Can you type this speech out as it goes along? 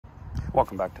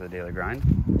Welcome back to the Daily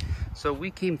Grind. So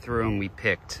we came through and we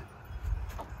picked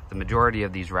the majority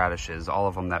of these radishes, all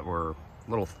of them that were a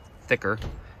little thicker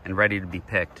and ready to be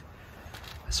picked.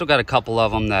 I still got a couple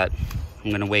of them that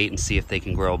I'm gonna wait and see if they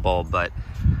can grow a bulb, but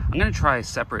I'm gonna try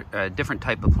a different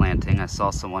type of planting. I saw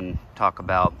someone talk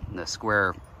about the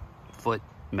square foot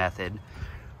method,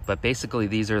 but basically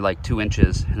these are like 2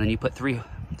 inches, and then you put 3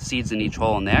 seeds in each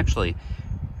hole, and they actually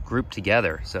group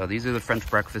together. So these are the French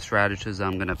breakfast radishes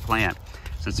I'm going to plant.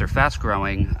 Since they're fast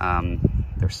growing,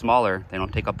 they're smaller, they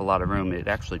don't take up a lot of room. It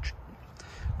actually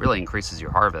really increases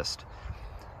your harvest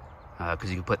because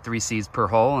you can put 3 seeds per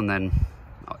hole, and then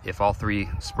if all 3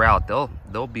 sprout,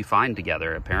 they'll be fine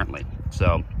together apparently.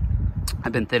 So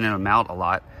I've been thinning them out a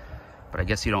lot, but I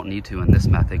guess you don't need to in this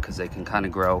method because they can kind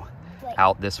of grow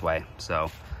out this way. So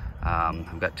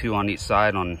I've got 2 on each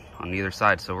side, on either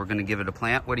side. So we're gonna give it a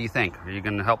plant. What do you think? Are you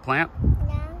gonna help plant?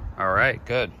 Yeah. All right,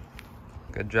 good.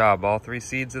 Good job. All 3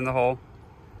 seeds in the hole.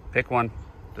 Pick one,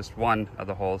 just one of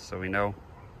the holes so we know.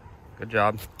 Good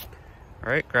job.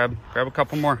 All right, grab a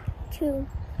couple more. 2.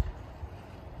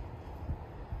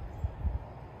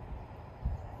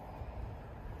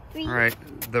 3. All right,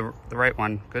 the right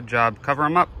one. Good job. Cover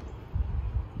them up.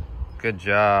 Good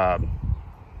job.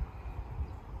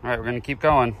 All right, we're gonna keep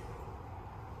going.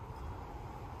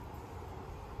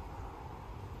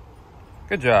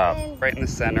 Good job. Right in the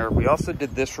center. We also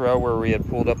did this row where we had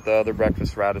pulled up the other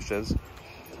breakfast radishes.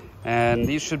 And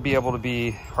these should be able to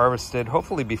be harvested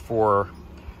hopefully before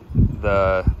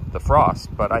the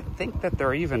frost. But I think that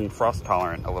they're even frost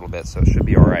tolerant a little bit, so it should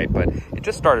be all right. But it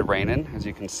just started raining, as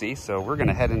you can see, so we're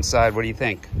gonna head inside. What do you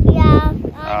think? Yeah.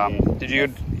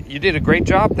 You did a great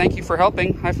job. Thank you for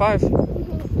helping. High five.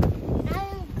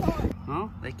 Well,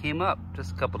 they came up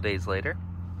just a couple days later.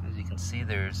 As you can see,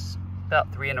 there's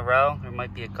about 3 in a row. There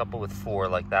might be a couple with 4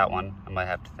 like that one. I might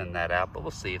have to thin that out, but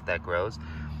we'll see if that grows.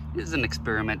 This is an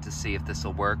experiment to see if this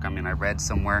will work. I mean, I read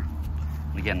somewhere,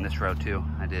 and again, this row too,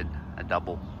 I did a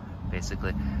double,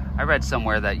 basically. I read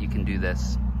somewhere that you can do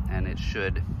this, and it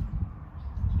should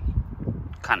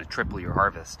kind of triple your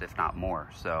harvest, if not more.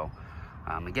 So,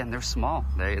 again, they're small.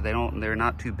 They're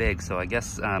not too big. So I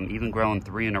guess even growing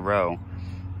 3 in a row,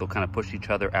 they'll kind of push each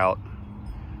other out,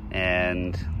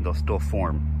 and they'll still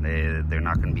form. They're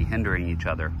not going to be hindering each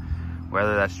other.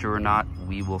 Whether that's true or not,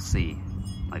 we will see.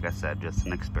 Like I said, just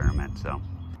an experiment. So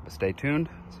stay tuned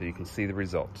so you can see the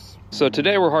results. So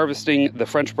today we're harvesting the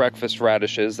French breakfast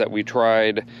radishes that we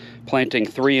tried planting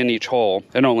 3 in each hole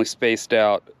and only spaced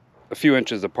out a few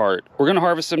inches apart. We're going to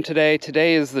harvest them today.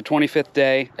 Today is the 25th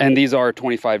day, and these are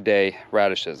 25-day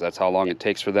radishes. That's how long it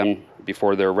takes for them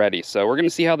before they're ready. So we're going to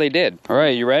see how they did. All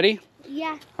right, you ready?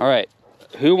 Yeah. All right.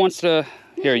 Who wants to...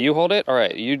 Here, you hold it. All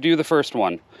right, you do the first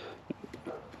one.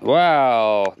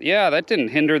 Wow. Yeah, that didn't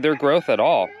hinder their growth at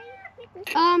all.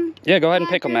 Yeah, go ahead and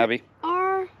pick them, Abby.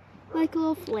 Are like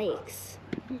little flakes.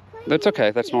 That's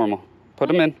okay. That's normal. Put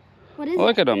them in. What is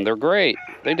Look at them. They're great.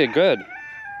 They did good.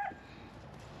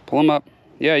 Pull them up.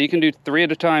 Yeah, you can do 3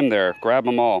 at a time there. Grab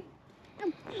them all.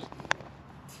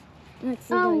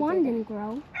 Oh, one didn't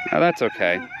grow. Oh, that's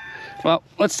okay. Well,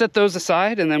 let's set those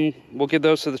aside, and then we'll give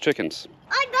those to the chickens.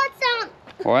 I got some.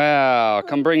 Wow,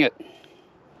 come bring it.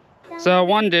 So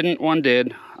one didn't, one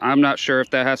did. I'm not sure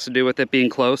if that has to do with it being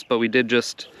close, but we did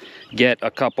just get a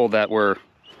couple that were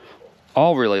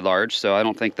all really large, so I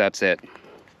don't think that's it.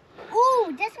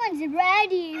 Ooh, this one's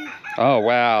ready. Oh,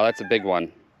 wow, that's a big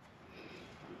one.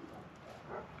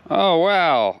 Oh,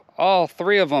 wow, all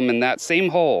 3 of them in that same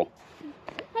hole.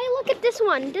 Hey, look at this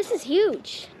one. This is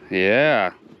huge.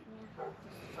 Yeah.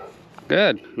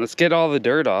 Good. Let's get all the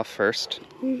dirt off first.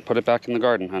 Put it back in the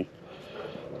garden, hon.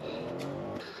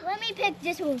 Let me pick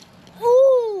this one.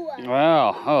 Ooh.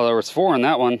 Wow. Oh, there was 4 in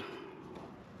that one.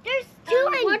 There's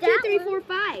 2 in 1, 2, 3, 4,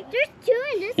 5. There's 2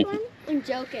 in this one. I'm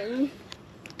joking.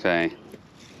 Okay.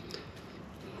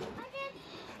 I did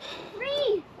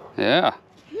 3. Yeah.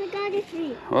 I got a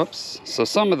 3. Whoops. So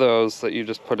some of those that you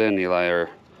just put in, Eli, are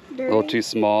a little too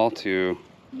small to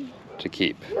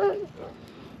keep. So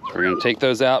we're gonna take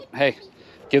those out. Hey,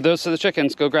 give those to the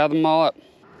chickens. Go grab them all up.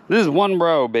 This is 1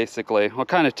 row, basically. Well,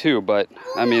 kind of 2, but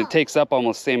I mean, it takes up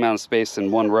almost the same amount of space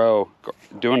in 1 row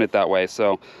doing it that way.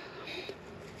 So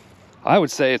I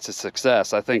would say it's a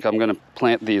success. I think I'm gonna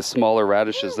plant these smaller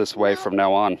radishes this way from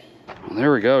now on. Well,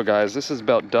 there we go, guys. This is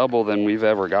about double than we've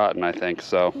ever gotten, I think.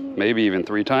 So maybe even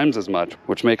 3 times as much,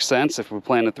 which makes sense if we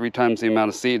planted 3 times the amount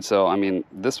of seed. So, I mean,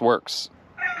 this works.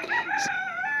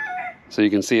 So you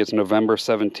can see it's November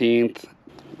 17th.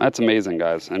 That's amazing,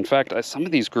 guys. In fact, some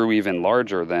of these grew even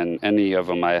larger than any of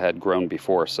them I had grown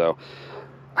before. So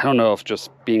I don't know if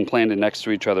just being planted next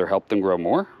to each other helped them grow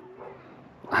more,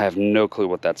 I have no clue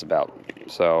what that's about.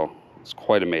 So it's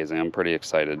quite amazing. I'm pretty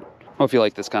excited. Well, if you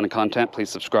like this kind of content, please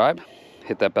subscribe.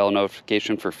 Hit that bell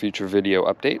notification for future video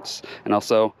updates. And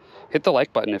also hit the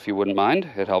like button if you wouldn't mind.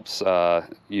 It helps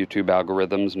YouTube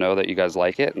algorithms know that you guys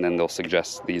like it, and then they'll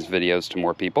suggest these videos to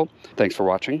more people. Thanks for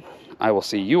watching. I will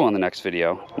see you on the next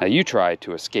video. Now you try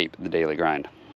to escape the daily grind.